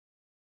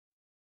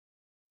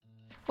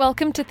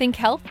Welcome to Think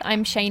Health.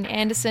 I'm Shane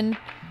Anderson.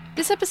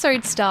 This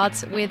episode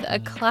starts with a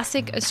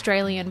classic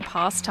Australian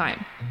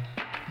pastime: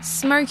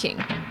 smoking.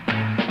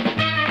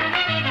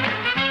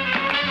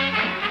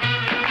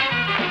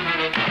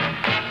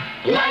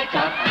 Light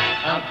up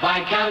a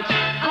Viscount,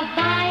 a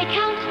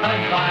Viscount, a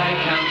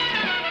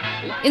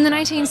Viscount. In the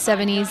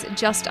 1970s,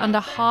 just under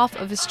half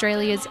of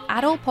Australia's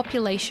adult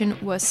population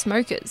were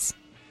smokers.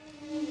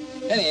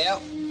 Anyhow,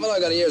 what I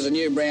got here is a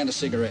new brand of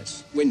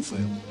cigarettes,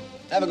 Winfield.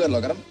 Have a good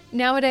look at them.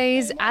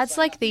 Nowadays, ads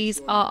like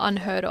these are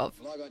unheard of.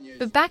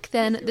 But back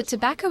then, the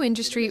tobacco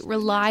industry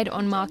relied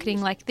on marketing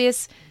like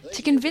this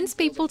to convince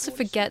people to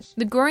forget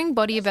the growing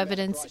body of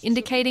evidence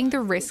indicating the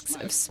risks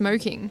of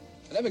smoking.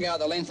 But never go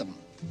out the length of them.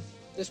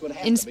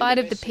 In spite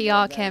of the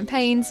PR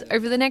campaigns,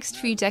 over the next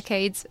few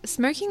decades,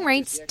 smoking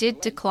rates did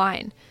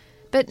decline,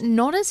 but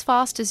not as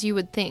fast as you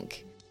would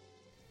think.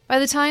 By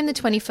the time the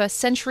 21st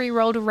century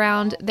rolled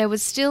around, there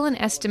was still an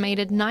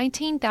estimated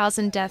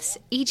 19,000 deaths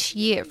each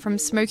year from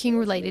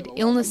smoking-related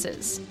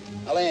illnesses.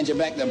 I'll hand you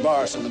back the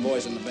bars from the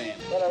boys in the band.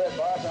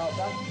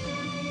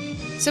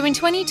 So in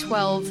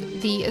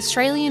 2012, the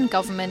Australian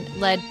government,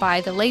 led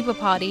by the Labor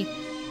Party,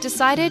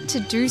 decided to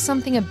do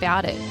something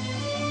about it.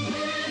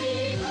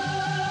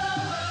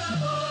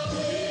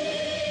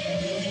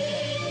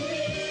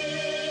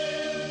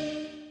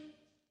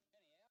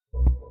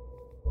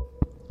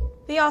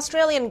 The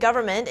Australian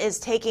government is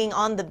taking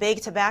on the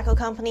big tobacco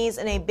companies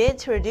in a bid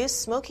to reduce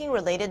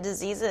smoking-related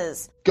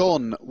diseases.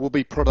 Gone will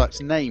be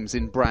product names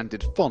in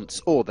branded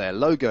fonts or their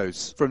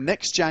logos. From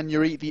next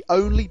January, the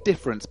only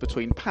difference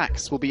between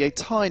packs will be a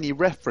tiny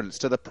reference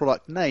to the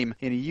product name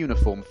in a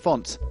uniform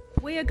font.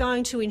 We are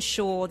going to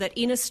ensure that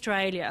in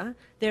Australia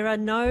there are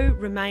no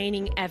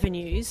remaining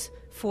avenues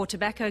for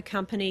tobacco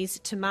companies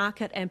to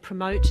market and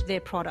promote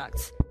their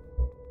products.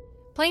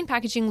 Plain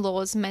packaging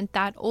laws meant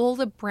that all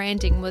the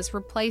branding was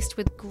replaced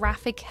with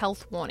graphic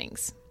health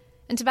warnings.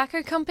 And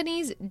tobacco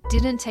companies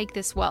didn't take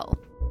this well.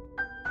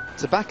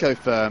 Tobacco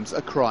firms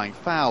are crying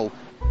foul.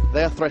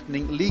 They are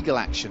threatening legal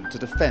action to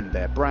defend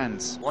their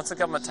brands. Once the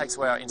government takes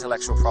away our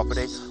intellectual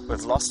property,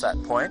 we've lost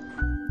that point.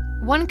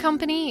 One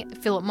company,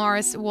 Philip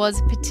Morris,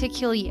 was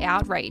particularly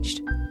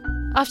outraged.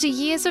 After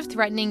years of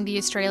threatening the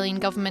Australian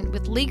government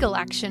with legal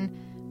action,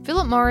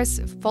 Philip Morris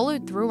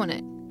followed through on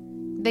it.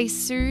 They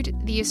sued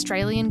the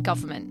Australian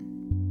government.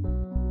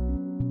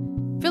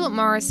 Philip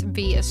Morris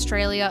v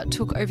Australia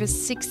took over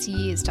 6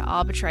 years to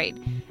arbitrate,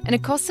 and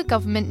it cost the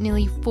government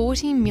nearly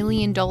 $40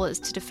 million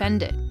to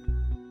defend it.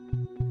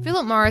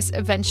 Philip Morris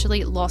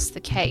eventually lost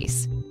the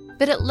case,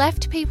 but it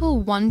left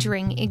people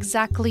wondering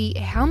exactly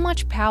how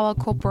much power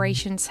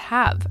corporations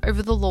have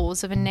over the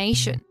laws of a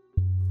nation.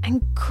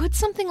 And could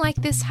something like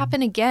this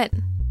happen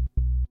again?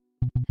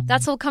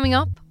 That's all coming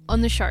up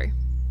on the show.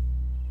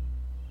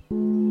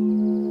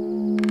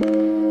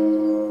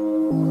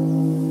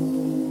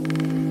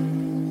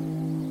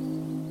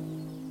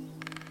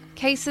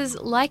 Cases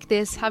like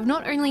this have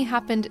not only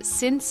happened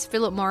since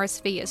Philip Morris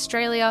v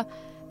Australia,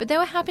 but they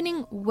were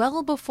happening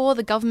well before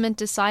the government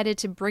decided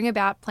to bring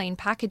about plain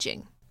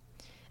packaging.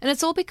 And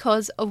it's all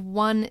because of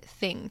one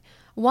thing,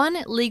 one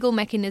legal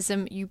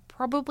mechanism you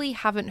probably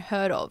haven't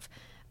heard of,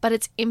 but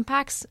its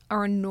impacts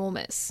are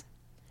enormous.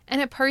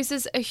 And it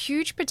poses a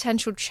huge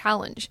potential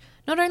challenge,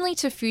 not only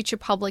to future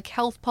public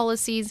health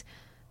policies,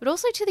 but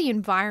also to the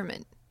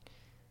environment.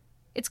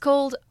 It's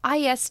called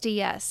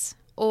ISDS,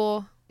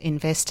 or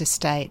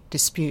Investor-State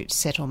Dispute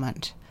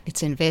Settlement.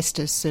 It's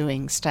investors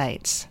suing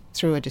states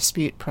through a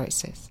dispute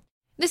process.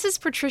 This is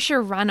Patricia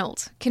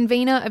Ranald,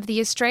 convener of the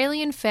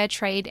Australian Fair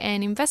Trade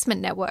and Investment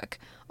Network,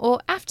 or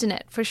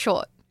AFTRNet for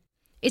short.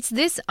 It's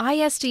this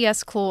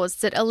ISDS clause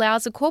that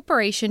allows a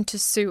corporation to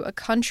sue a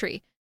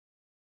country.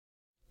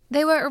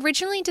 They were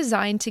originally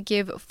designed to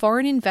give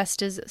foreign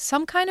investors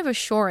some kind of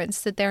assurance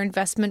that their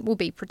investment will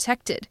be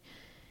protected.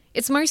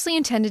 It's mostly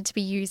intended to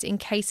be used in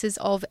cases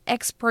of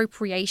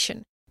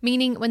expropriation,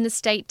 meaning when the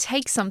state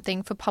takes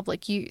something for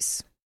public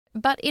use.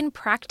 But in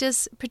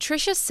practice,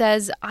 Patricia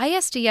says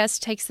ISDS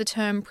takes the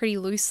term pretty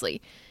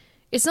loosely.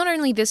 It's not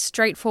only this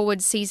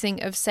straightforward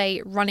seizing of,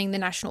 say, running the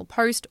National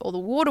Post or the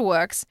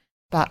waterworks,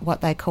 but what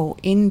they call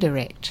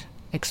indirect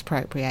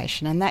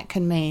expropriation, and that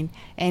can mean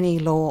any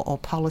law or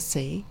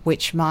policy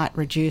which might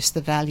reduce the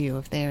value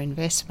of their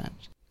investment.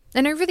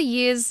 And over the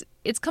years,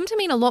 it's come to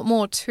mean a lot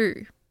more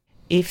too.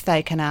 If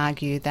they can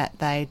argue that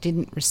they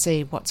didn't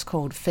receive what's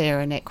called fair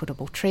and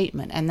equitable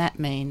treatment, and that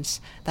means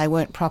they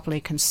weren't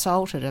properly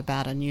consulted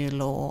about a new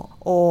law,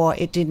 or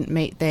it didn't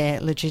meet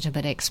their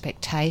legitimate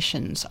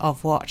expectations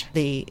of what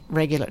the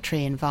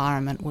regulatory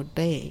environment would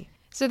be.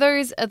 So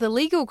those are the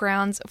legal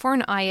grounds for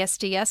an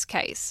ISDS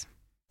case.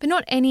 But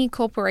not any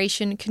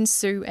corporation can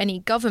sue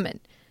any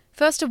government.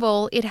 First of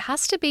all, it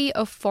has to be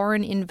a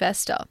foreign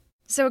investor.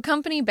 So a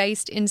company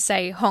based in,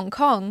 say, Hong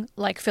Kong,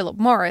 like Philip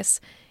Morris,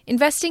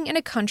 investing in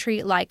a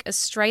country like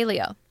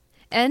Australia.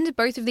 And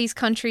both of these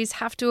countries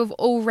have to have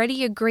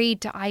already agreed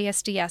to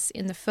ISDS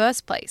in the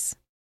first place.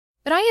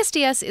 But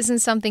ISDS isn't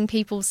something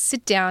people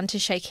sit down to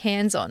shake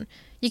hands on.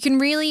 You can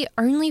really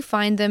only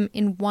find them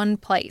in one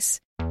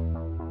place: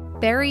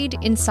 buried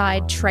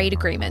inside trade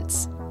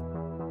agreements.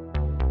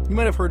 You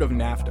might have heard of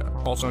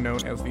NAFTA, also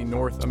known as the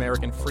North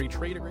American Free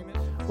Trade Agreement.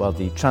 Well,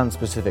 the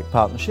Trans-Pacific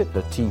Partnership,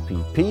 the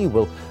TPP,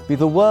 will be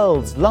the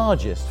world's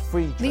largest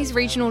free trade. These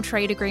regional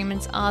trade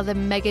agreements are the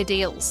mega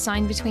deals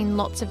signed between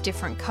lots of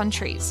different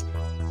countries.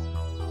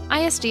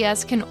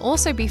 ISDS can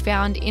also be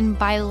found in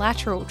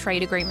bilateral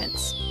trade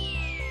agreements.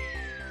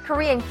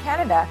 Korea and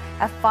Canada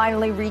have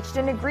finally reached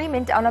an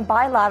agreement on a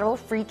bilateral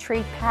free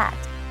trade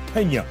pact.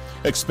 Kenya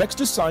expects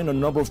to sign a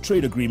number of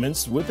trade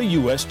agreements with the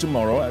U.S.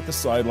 tomorrow at the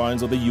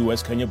sidelines of the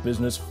U.S.-Kenya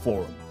Business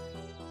Forum.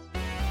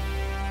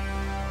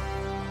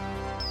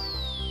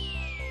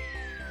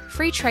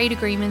 Free trade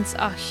agreements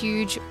are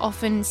huge,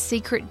 often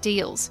secret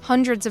deals,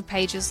 hundreds of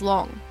pages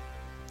long.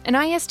 And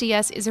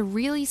ISDS is a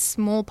really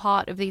small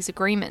part of these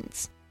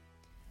agreements.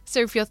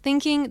 So if you're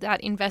thinking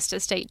that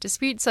investor-state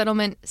dispute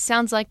settlement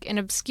sounds like an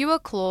obscure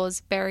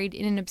clause buried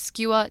in an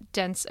obscure,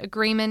 dense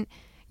agreement,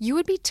 you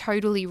would be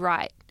totally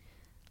right.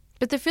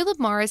 But the Philip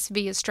Morris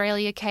v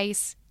Australia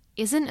case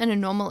isn't an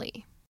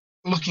anomaly.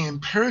 Looking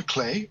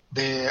empirically,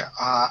 there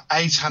are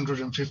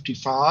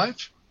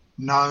 855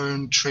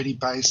 known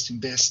treaty-based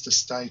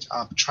investor-state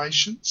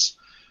arbitrations.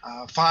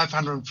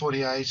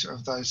 548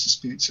 of those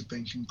disputes have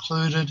been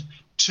concluded,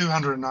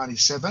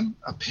 297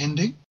 are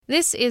pending.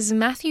 This is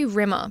Matthew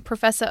Rimmer,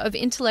 Professor of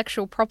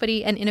Intellectual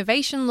Property and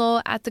Innovation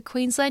Law at the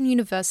Queensland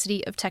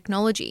University of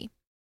Technology.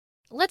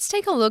 Let's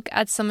take a look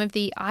at some of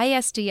the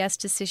ISDS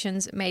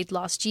decisions made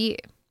last year.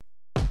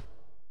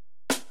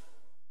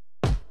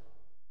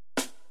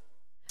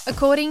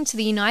 According to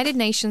the United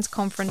Nations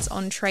Conference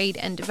on Trade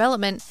and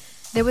Development,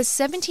 there were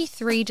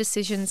 73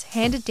 decisions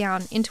handed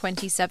down in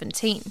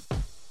 2017.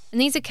 And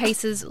these are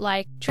cases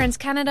like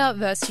TransCanada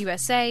vs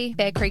USA,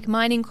 Bear Creek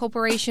Mining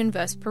Corporation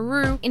vs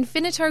Peru,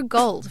 Infinito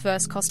Gold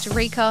vs Costa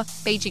Rica,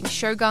 Beijing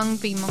Shougang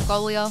v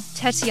Mongolia,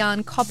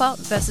 Tetian Copper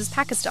vs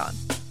Pakistan.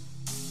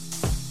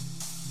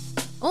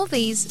 All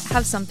these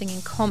have something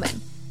in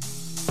common.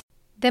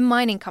 They're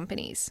mining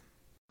companies.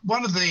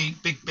 One of the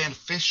big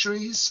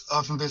beneficiaries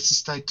of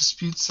investor-state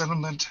dispute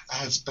settlement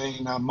has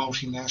been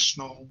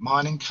multinational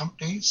mining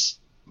companies.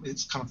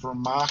 It's kind of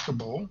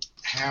remarkable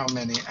how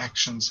many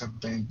actions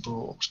have been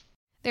brought.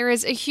 There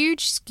is a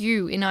huge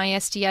skew in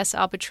ISDS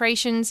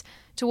arbitrations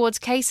towards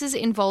cases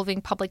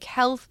involving public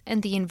health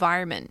and the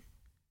environment.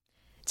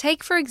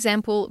 Take, for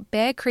example,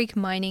 Bear Creek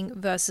Mining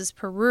versus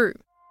Peru.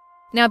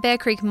 Now, Bear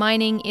Creek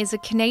Mining is a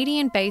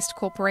Canadian-based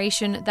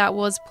corporation that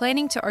was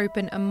planning to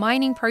open a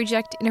mining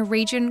project in a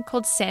region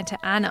called Santa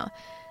Ana,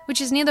 which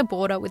is near the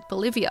border with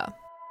Bolivia.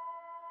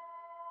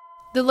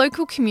 The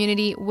local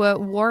community were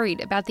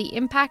worried about the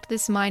impact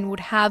this mine would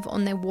have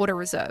on their water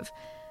reserve,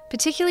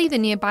 particularly the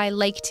nearby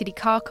Lake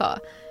Titicaca,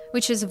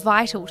 which is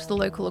vital to the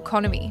local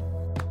economy.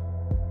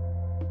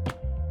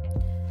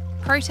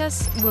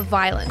 Protests were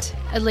violent.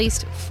 At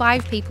least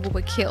 5 people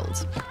were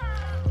killed.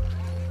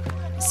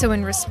 So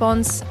in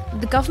response,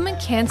 the government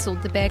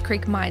cancelled the Bear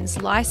Creek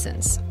Mine's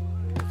licence.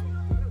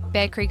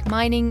 Bear Creek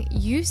Mining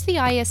used the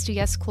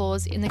ISDS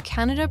clause in the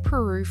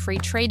Canada-Peru Free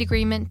Trade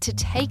Agreement to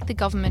take the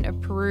government of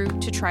Peru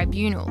to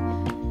tribunal,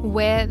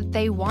 where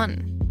they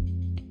won.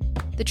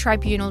 The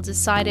tribunal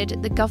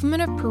decided the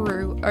government of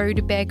Peru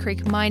owed Bear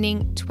Creek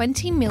Mining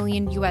 $20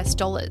 million.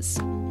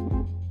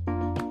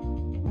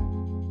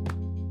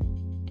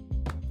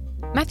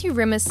 Matthew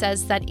Rimmer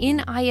says that in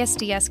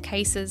ISDS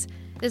cases,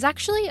 there's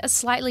actually a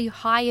slightly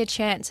higher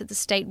chance that the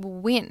state will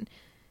win,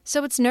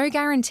 so it's no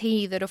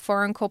guarantee that a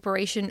foreign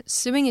corporation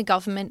suing a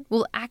government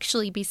will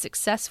actually be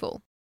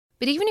successful.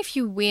 But even if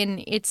you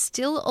win, it's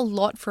still a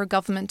lot for a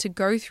government to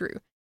go through.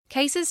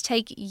 Cases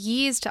take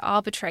years to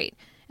arbitrate,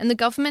 and the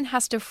government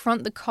has to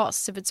front the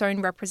costs of its own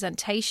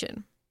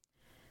representation.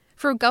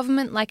 For a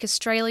government like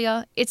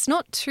Australia, it's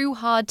not too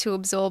hard to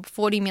absorb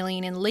 $40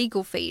 million in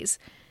legal fees.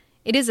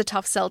 It is a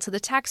tough sell to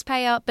the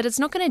taxpayer, but it's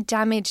not going to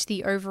damage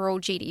the overall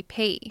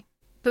GDP.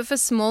 But for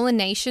smaller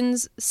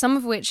nations, some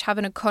of which have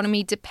an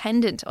economy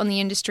dependent on the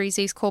industries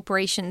these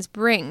corporations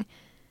bring,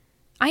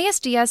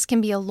 ISDS can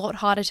be a lot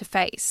harder to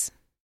face.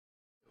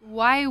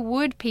 Why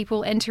would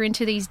people enter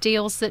into these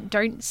deals that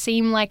don't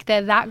seem like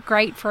they're that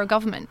great for a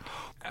government?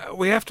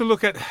 We have to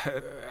look at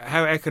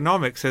how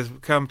economics has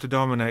come to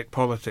dominate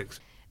politics.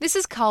 This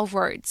is Carl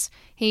Rhodes.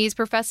 He's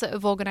Professor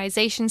of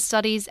Organisation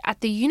Studies at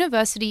the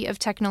University of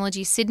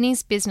Technology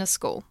Sydney's Business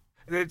School.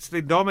 It's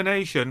the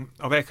domination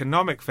of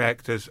economic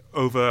factors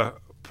over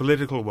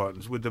political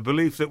ones, with the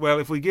belief that, well,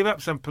 if we give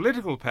up some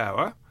political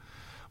power,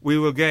 we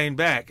will gain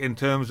back in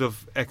terms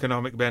of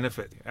economic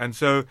benefit. And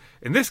so,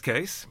 in this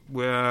case,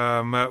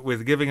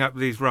 with giving up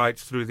these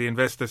rights through the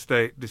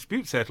investor-state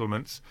dispute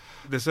settlements,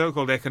 the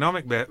so-called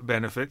economic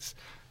benefits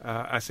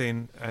are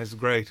seen as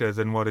greater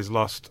than what is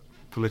lost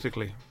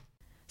politically.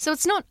 So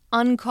it's not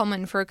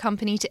uncommon for a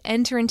company to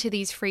enter into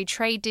these free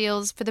trade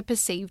deals for the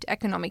perceived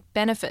economic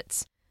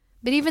benefits.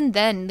 But even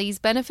then, these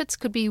benefits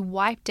could be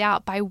wiped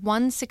out by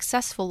one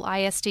successful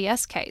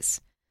ISDS case.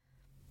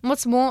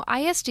 What's more,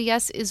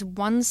 ISDS is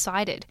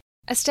one-sided.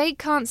 A state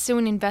can't sue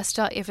an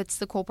investor if it's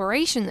the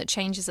corporation that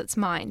changes its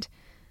mind.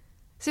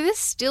 So this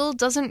still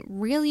doesn't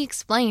really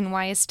explain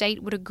why a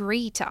state would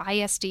agree to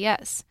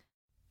ISDS.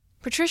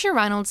 Patricia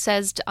Reynolds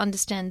says to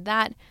understand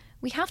that,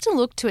 we have to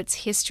look to its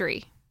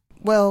history.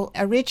 Well,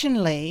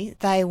 originally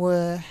they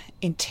were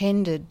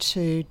intended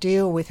to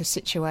deal with a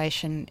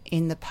situation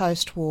in the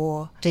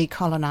post-war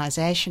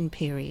decolonisation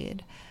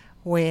period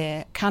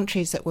where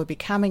countries that were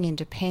becoming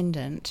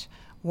independent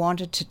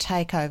wanted to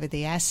take over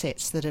the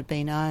assets that had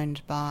been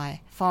owned by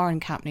foreign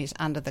companies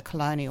under the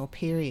colonial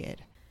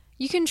period.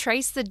 You can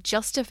trace the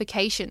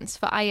justifications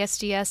for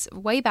ISDS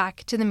way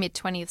back to the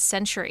mid-20th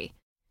century.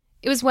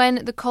 It was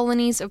when the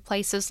colonies of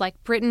places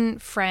like Britain,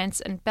 France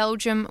and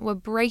Belgium were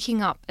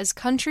breaking up as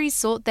countries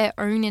sought their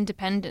own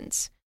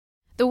independence.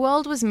 The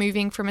world was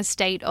moving from a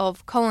state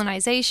of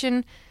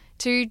colonisation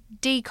to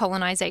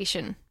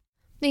decolonisation.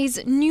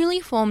 These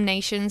newly formed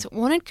nations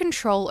wanted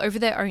control over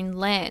their own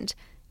land,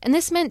 and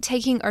this meant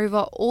taking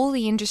over all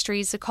the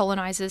industries the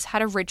colonisers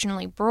had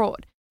originally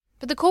brought.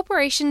 But the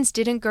corporations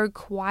didn't go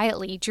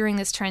quietly during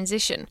this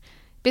transition.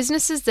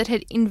 Businesses that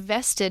had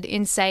invested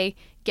in, say,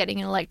 getting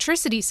an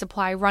electricity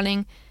supply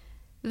running,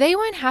 they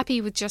weren't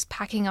happy with just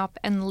packing up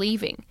and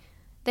leaving.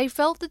 They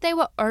felt that they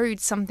were owed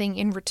something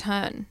in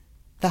return.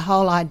 The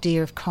whole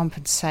idea of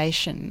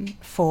compensation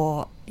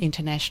for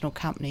international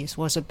companies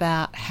was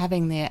about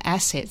having their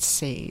assets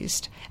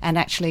seized and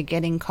actually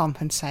getting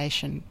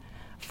compensation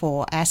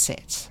for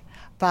assets.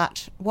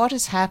 But what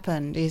has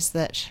happened is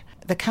that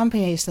the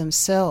companies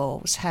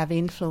themselves have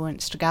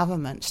influenced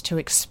governments to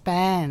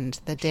expand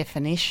the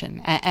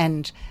definition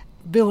and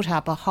built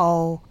up a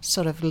whole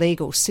sort of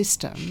legal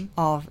system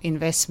of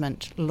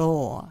investment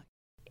law.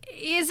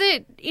 Is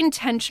it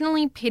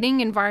intentionally pitting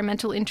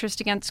environmental interest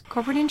against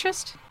corporate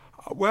interest?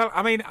 Well,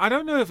 I mean, I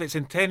don't know if it's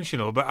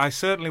intentional, but I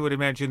certainly would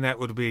imagine that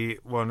would be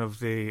one of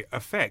the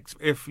effects.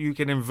 If you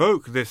can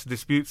invoke this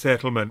dispute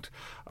settlement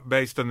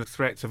based on the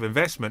threats of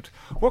investment,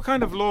 what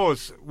kind of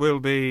laws will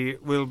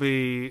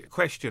be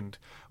questioned?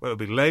 Well,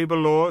 it'll be labour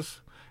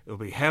laws, it'll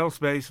be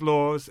health-based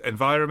laws,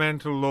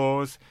 environmental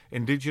laws,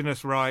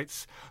 indigenous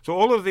rights. So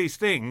all of these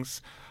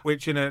things,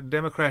 which in a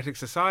democratic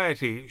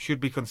society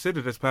should be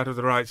considered as part of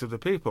the rights of the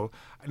people,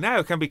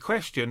 now can be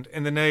questioned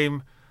in the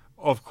name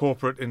of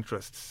corporate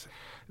interests.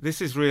 This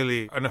is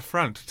really an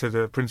affront to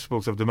the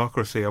principles of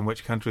democracy on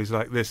which countries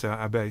like this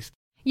are based.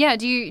 Yeah,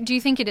 do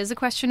you think it is a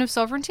question of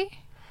sovereignty?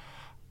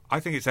 I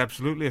think it's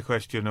absolutely a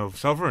question of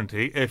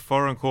sovereignty if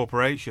foreign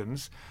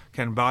corporations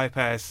can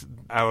bypass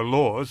our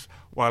laws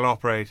while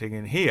operating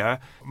in here.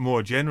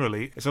 More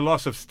generally, it's a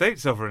loss of state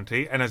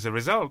sovereignty and, as a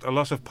result, a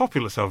loss of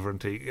popular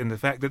sovereignty in the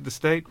fact that the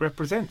state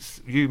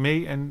represents you,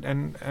 me, and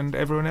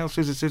everyone else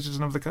who's a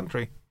citizen of the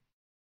country.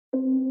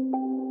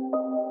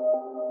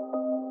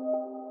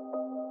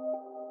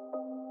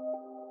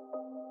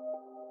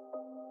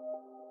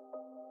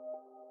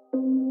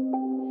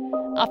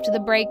 After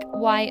the break,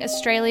 why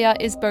Australia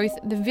is both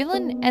the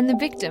villain and the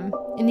victim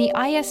in the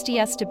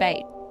ISDS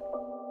debate.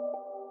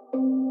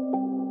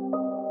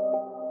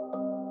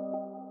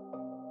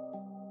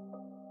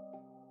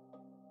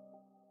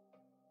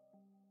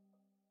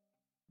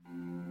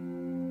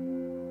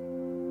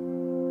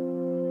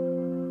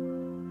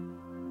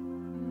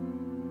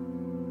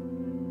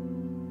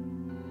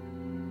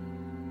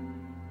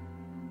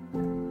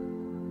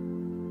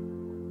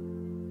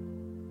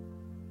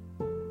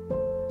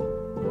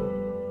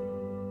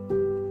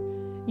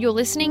 You're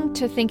listening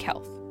to Think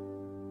Health.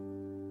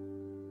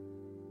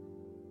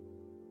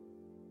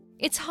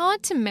 It's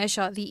hard to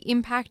measure the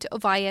impact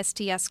of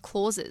ISDS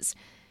clauses.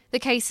 The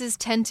cases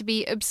tend to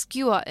be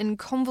obscure and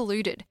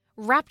convoluted,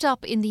 wrapped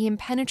up in the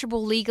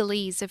impenetrable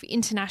legalese of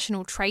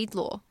international trade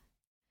law.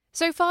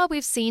 So far,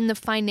 we've seen the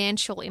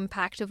financial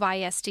impact of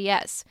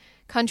ISDS,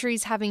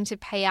 countries having to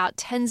pay out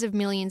tens of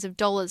millions of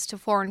dollars to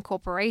foreign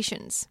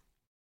corporations.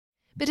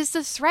 But is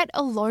the threat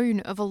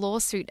alone of a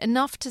lawsuit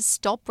enough to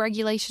stop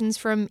regulations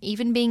from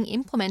even being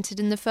implemented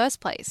in the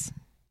first place?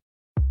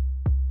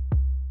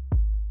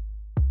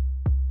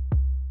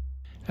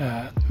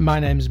 My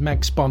name's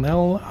Max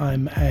Bonnell.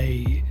 I'm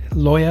a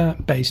lawyer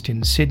based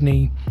in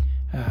Sydney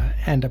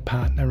and a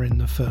partner in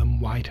the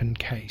firm White &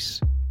 Case.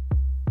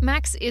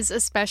 Max is a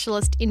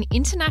specialist in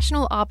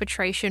international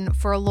arbitration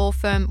for a law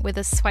firm with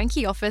a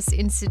swanky office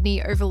in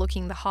Sydney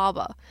overlooking the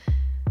harbour.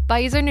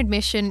 By his own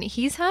admission,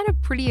 he's had a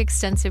pretty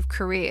extensive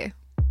career.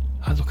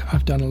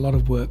 I've done a lot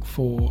of work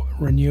for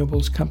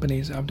renewables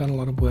companies. I've done a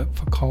lot of work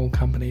for coal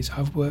companies.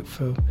 I've worked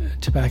for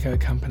tobacco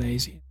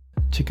companies.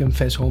 To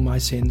confess all my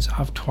sins,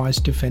 I've twice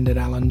defended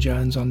Alan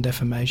Jones on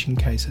defamation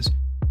cases.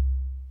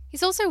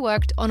 He's also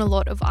worked on a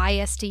lot of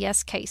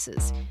ISDS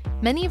cases.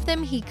 Many of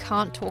them he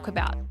can't talk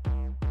about.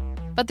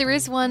 But there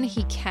is one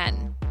he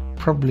can.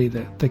 Probably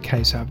the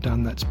case I've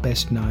done that's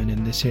best known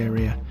in this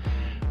area,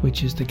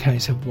 which is the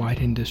case of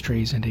White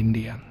Industries and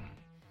India.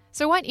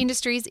 So White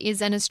Industries is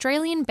an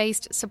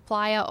Australian-based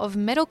supplier of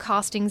metal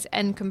castings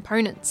and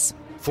components.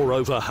 For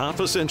over half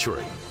a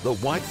century, the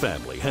White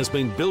family has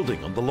been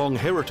building on the long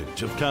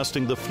heritage of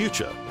casting the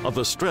future of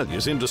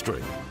Australia's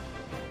industry.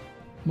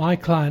 My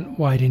client,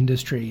 White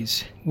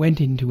Industries,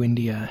 went into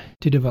India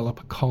to develop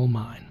a coal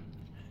mine.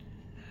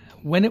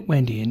 When it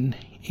went in,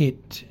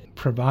 it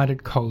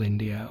provided Coal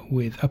India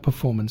with a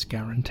performance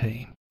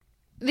guarantee.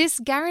 This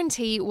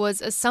guarantee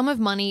was a sum of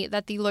money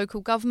that the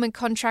local government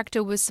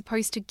contractor was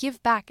supposed to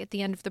give back at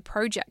the end of the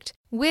project,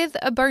 with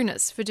a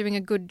bonus for doing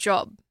a good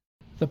job.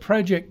 The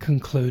project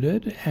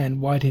concluded and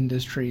White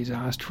Industries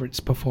asked for its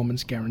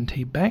performance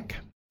guarantee back.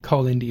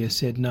 Coal India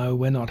said, no,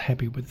 we're not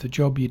happy with the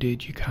job you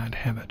did, you can't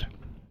have it.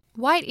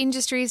 White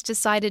Industries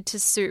decided to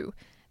sue.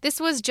 This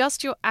was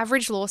just your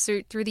average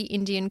lawsuit through the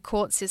Indian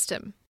court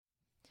system.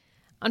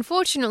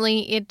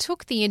 Unfortunately, it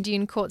took the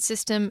Indian court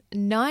system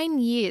 9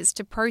 years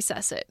to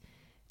process it.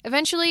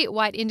 Eventually,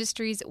 White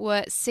Industries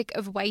were sick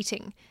of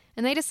waiting,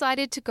 and they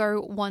decided to go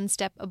one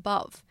step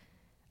above.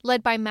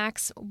 Led by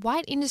Max,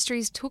 White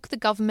Industries took the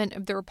government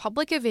of the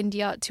Republic of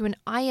India to an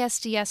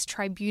ISDS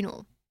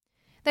tribunal.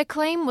 Their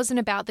claim wasn't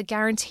about the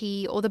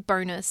guarantee or the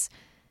bonus.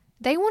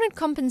 They wanted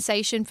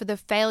compensation for the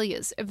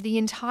failures of the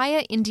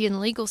entire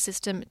Indian legal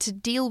system to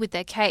deal with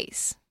their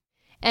case.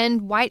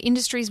 And White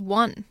Industries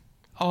won.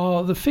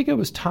 Oh, the figure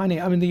was tiny.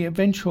 I mean, the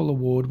eventual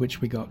award,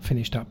 which we got,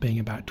 finished up being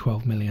about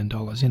 $12 million.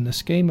 In the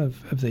scheme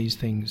of these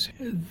things,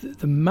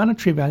 the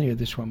monetary value of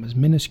this one was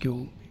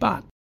minuscule,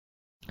 but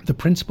the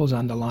principles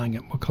underlying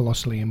it were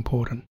colossally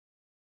important.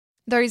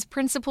 Those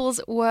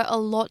principles were a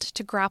lot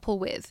to grapple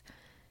with.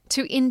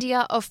 To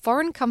India, a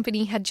foreign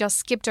company had just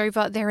skipped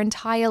over their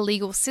entire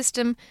legal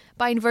system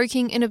by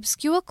invoking an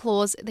obscure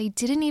clause they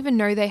didn't even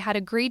know they had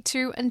agreed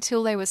to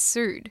until they were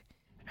sued.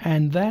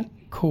 And that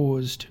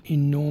caused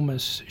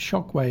enormous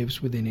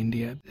shockwaves within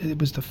India. It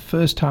was the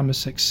first time a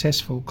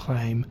successful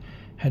claim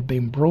had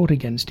been brought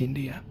against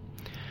India,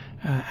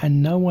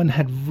 and no one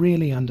had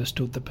really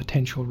understood the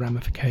potential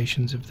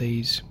ramifications of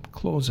these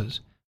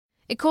clauses.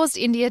 It caused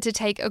India to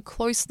take a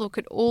close look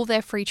at all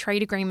their free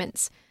trade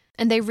agreements,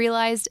 and they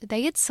realised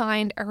they had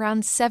signed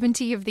around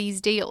 70 of these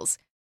deals.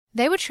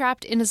 They were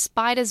trapped in a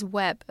spider's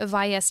web of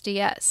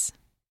ISDS.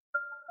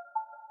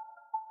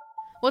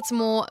 What's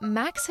more,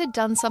 Max had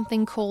done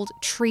something called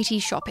treaty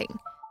shopping.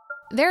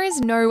 There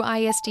is no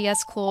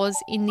ISDS clause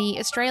in the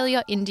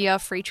Australia-India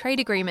Free Trade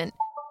Agreement,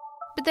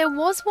 but there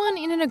was one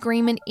in an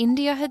agreement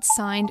India had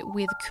signed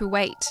with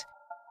Kuwait.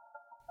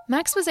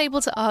 Max was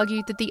able to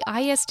argue that the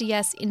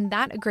ISDS in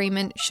that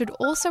agreement should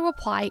also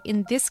apply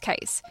in this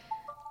case,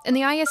 and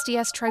the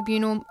ISDS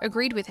tribunal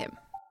agreed with him.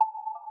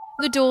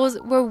 The doors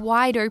were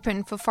wide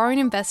open for foreign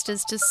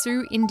investors to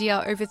sue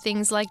India over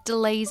things like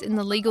delays in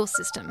the legal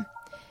system,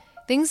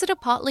 things that are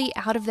partly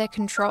out of their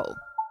control.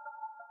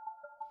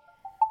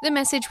 The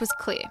message was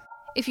clear.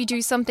 If you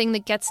do something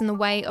that gets in the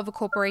way of a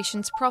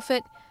corporation's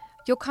profit,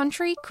 your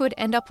country could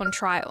end up on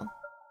trial.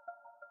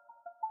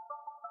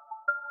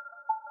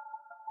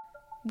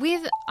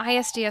 With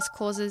ISDS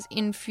clauses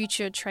in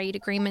future trade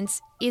agreements,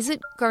 is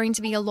it going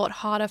to be a lot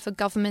harder for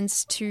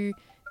governments to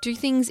do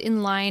things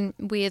in line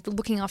with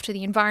looking after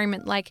the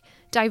environment, like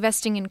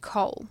divesting in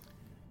coal?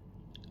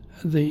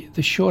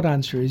 The short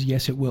answer is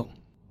yes, it will.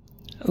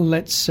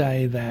 Let's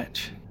say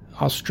that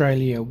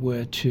Australia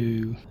were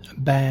to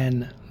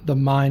ban the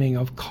mining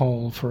of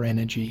coal for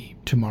energy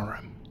tomorrow.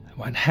 It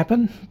won't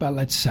happen, but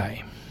let's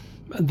say.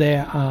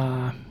 There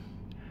are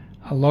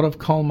a lot of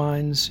coal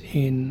mines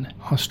in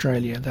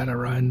Australia that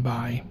are owned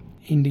by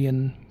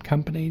Indian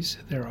companies.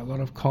 There are a lot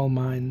of coal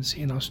mines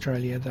in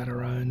Australia that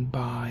are owned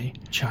by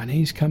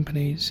Chinese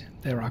companies.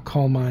 There are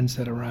coal mines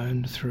that are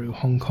owned through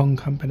Hong Kong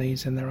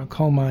companies, and there are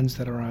coal mines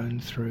that are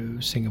owned through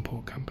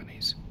Singapore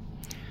companies.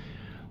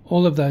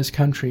 All of those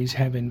countries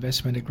have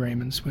investment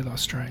agreements with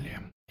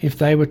Australia. If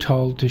they were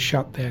told to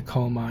shut their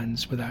coal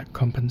mines without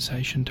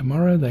compensation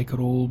tomorrow, they could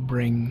all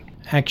bring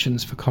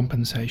actions for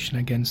compensation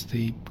against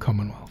the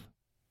Commonwealth.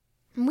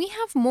 We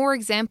have more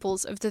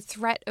examples of the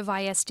threat of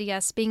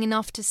ISDS being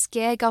enough to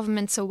scare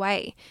governments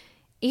away,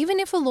 even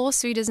if a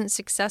lawsuit isn't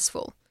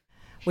successful.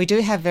 We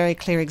do have very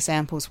clear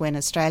examples when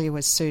Australia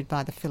was sued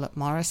by the Philip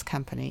Morris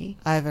Company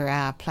over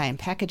our plain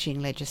packaging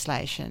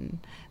legislation.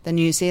 The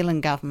New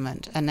Zealand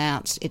government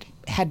announced it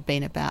had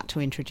been about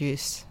to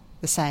introduce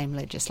the same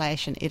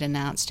legislation. It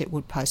announced it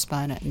would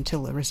postpone it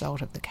until the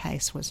result of the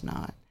case was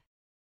known.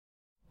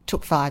 It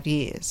took 5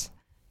 years.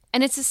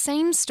 And it's the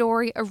same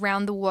story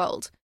around the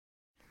world.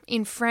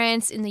 In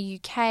France, in the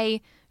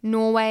UK,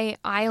 Norway,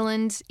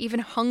 Ireland, even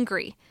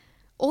Hungary.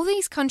 All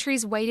these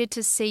countries waited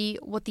to see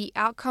what the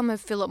outcome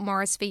of Philip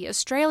Morris v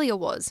Australia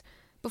was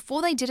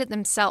before they did it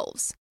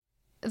themselves.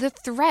 The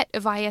threat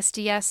of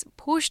ISDS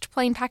pushed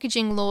plain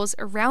packaging laws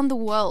around the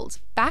world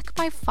back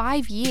by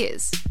 5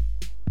 years.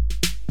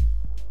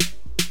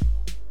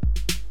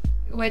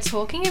 We're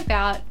talking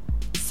about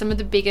some of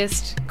the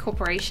biggest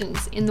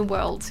corporations in the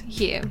world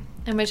here.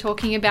 And we're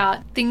talking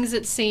about things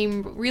that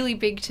seem really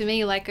big to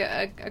me, like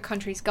a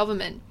country's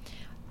government,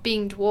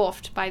 being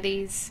dwarfed by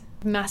these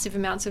massive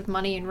amounts of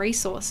money and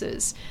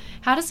resources.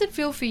 How does it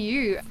feel for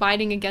you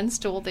fighting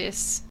against all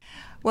this?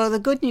 Well, the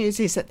good news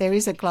is that there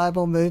is a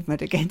global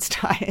movement against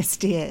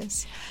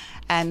ISDS,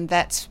 and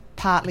that's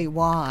partly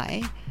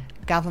why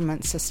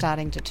governments are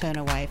starting to turn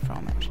away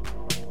from it.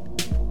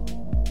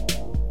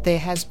 There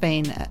has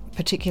been,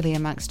 particularly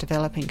amongst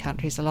developing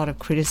countries, a lot of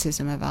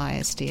criticism of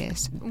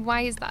ISDS.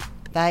 Why is that?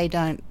 They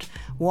don't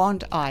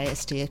want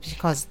ISDS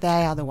because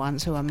they are the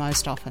ones who are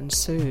most often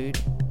sued.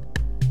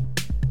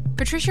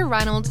 Patricia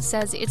Ranald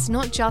says it's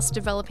not just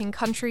developing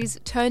countries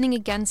turning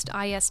against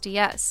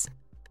ISDS.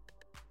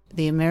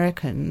 The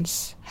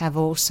Americans have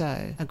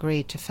also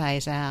agreed to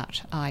phase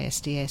out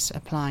ISDS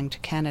applying to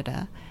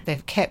Canada.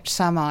 They've kept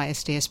some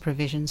ISDS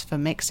provisions for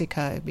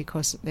Mexico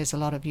because there's a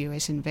lot of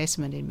US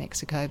investment in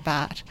Mexico,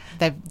 but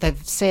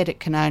they've said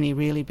it can only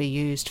really be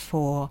used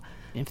for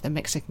if the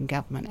Mexican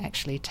government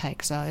actually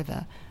takes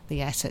over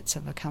the assets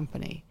of a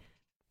company.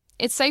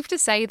 It's safe to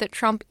say that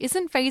Trump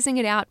isn't phasing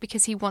it out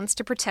because he wants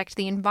to protect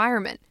the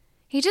environment.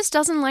 He just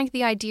doesn't like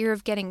the idea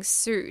of getting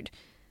sued.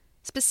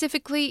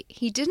 Specifically,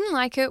 he didn't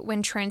like it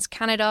when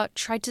TransCanada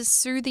tried to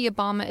sue the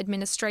Obama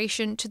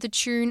administration to the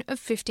tune of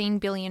 $15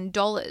 billion.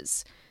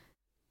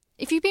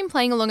 If you've been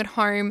playing along at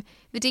home,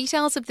 the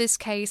details of this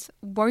case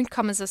won't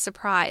come as a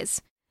surprise.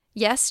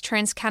 Yes,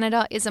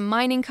 TransCanada is a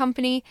mining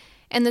company,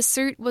 and the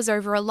suit was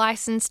over a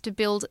license to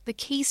build the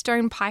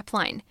Keystone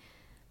Pipeline.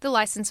 The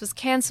license was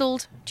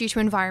cancelled due to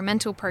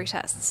environmental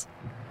protests.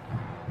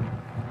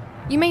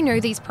 You may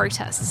know these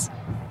protests.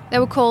 They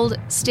were called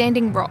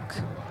Standing Rock,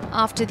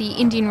 after the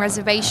Indian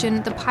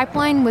reservation the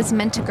pipeline was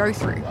meant to go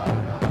through. We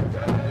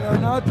are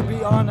not to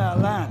be on that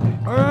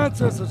land. Our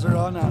ancestors are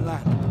on that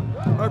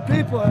land. Our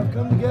people have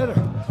come together.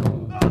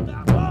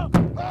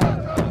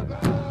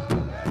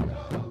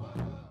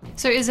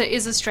 So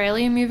is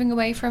Australia moving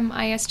away from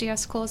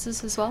ISDS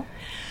clauses as well?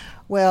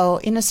 Well,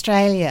 in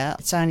Australia,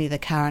 it's only the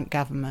current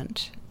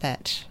government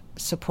that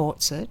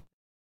supports it.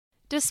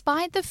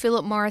 Despite the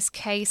Philip Morris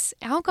case,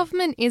 our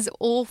government is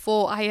all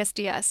for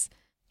ISDS.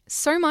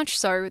 So much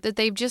so that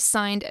they've just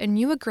signed a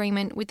new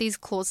agreement with these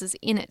clauses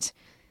in it.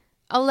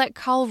 I'll let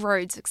Carl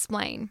Rhodes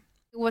explain.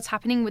 What's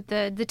happening with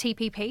the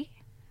TPP?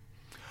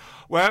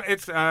 Well,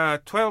 it's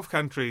 12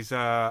 countries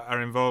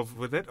are involved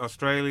with it.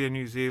 Australia,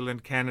 New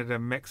Zealand, Canada,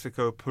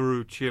 Mexico,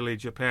 Peru, Chile,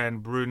 Japan,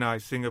 Brunei,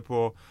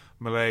 Singapore,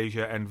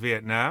 Malaysia and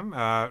Vietnam.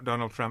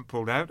 Donald Trump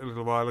pulled out a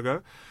little while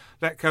ago.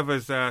 That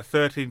covers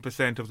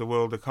 13% of the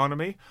world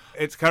economy.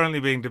 It's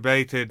currently being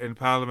debated in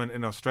Parliament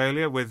in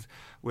Australia with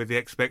the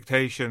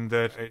expectation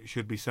that it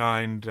should be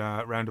signed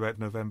around about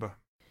November.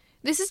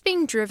 This is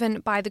being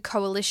driven by the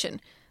coalition,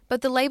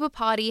 but the Labor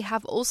Party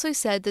have also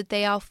said that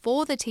they are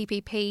for the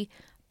TPP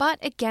but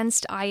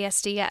against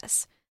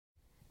ISDS.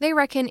 They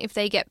reckon if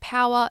they get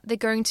power, they're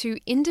going to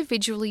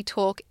individually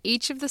talk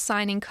each of the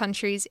signing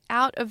countries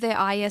out of their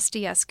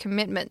ISDS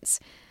commitments,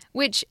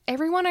 which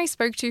everyone I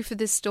spoke to for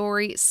this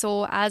story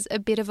saw as a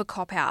bit of a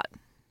cop-out.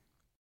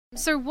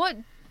 So what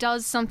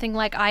does something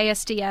like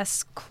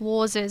ISDS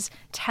clauses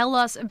tell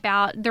us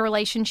about the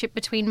relationship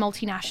between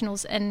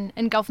multinationals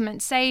and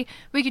government? Say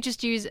we could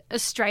just use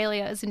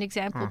Australia as an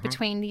example,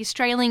 between the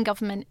Australian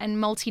government and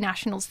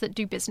multinationals that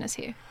do business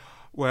here.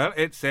 Well,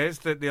 it says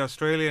that the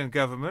Australian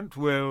government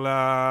will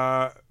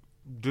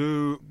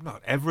do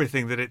not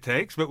everything that it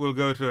takes, but will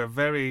go to a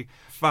very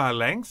far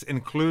lengths,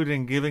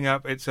 including giving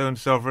up its own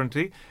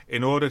sovereignty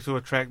in order to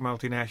attract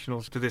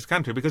multinationals to this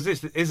country, because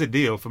this is a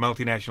deal for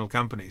multinational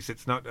companies.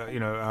 It's not,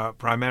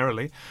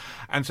 primarily.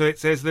 And so it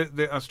says that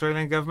the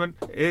Australian government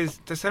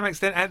is, to some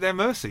extent, at their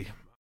mercy.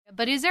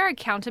 But is there a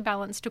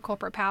counterbalance to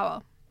corporate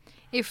power?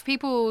 If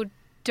people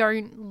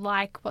don't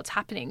like what's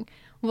happening,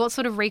 what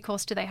sort of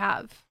recourse do they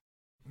have?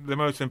 The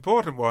most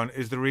important one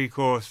is the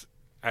recourse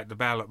at the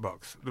ballot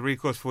box, the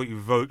recourse for what you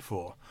vote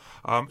for.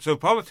 So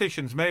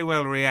politicians may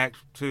well react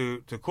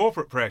to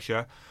corporate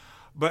pressure,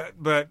 but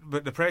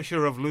the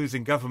pressure of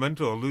losing government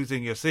or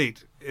losing your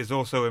seat is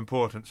also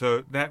important.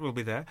 So that will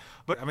be there.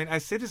 But I mean,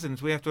 as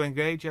citizens, we have to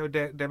engage our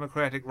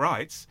democratic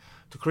rights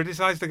to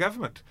criticise the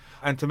government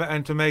and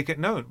to make it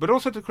known, but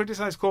also to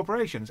criticise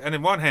corporations. And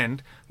in one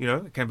hand,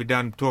 it can be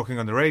done talking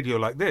on the radio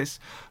like this,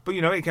 but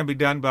it can be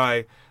done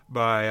by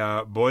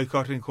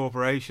boycotting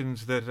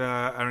corporations that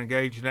are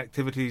engaged in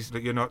activities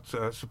that you're not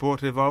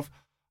supportive of.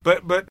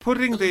 But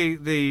putting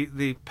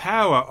the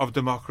power of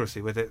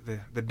democracy, with it,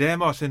 the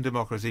demos in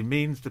democracy,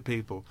 means to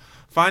people,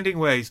 finding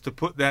ways to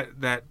put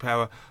that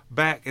power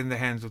back in the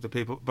hands of the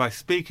people by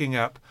speaking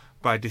up,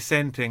 by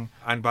dissenting,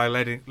 and by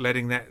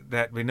letting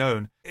that be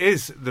known,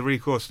 is the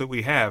recourse that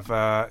we have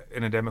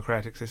in a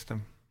democratic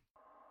system.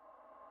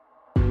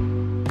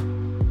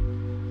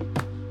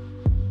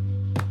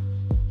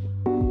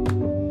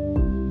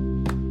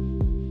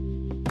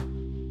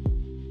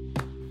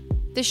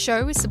 The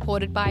show is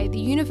supported by the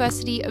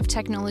University of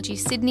Technology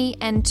Sydney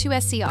and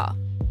 2SER.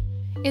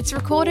 It's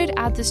recorded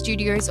at the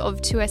studios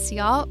of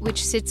 2SER,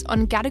 which sits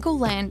on Gadigal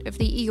land of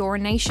the Eora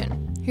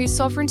Nation, whose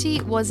sovereignty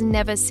was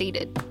never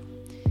ceded.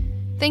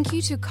 Thank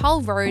you to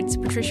Carl Rhodes,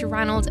 Patricia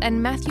Ranald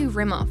and Matthew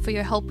Rimmer for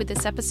your help with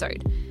this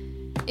episode.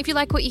 If you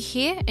like what you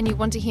hear and you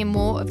want to hear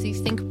more of the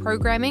Think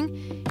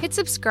programming, hit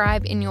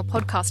subscribe in your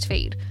podcast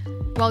feed.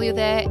 While you're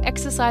there,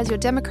 exercise your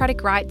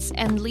democratic rights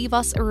and leave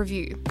us a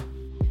review.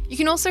 You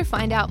can also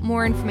find out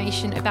more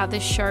information about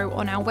this show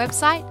on our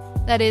website,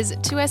 that is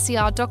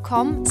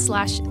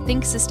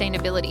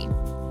 2ser.com/thinksustainability.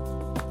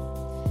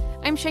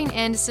 I'm Shane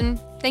Anderson.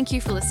 Thank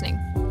you for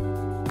listening.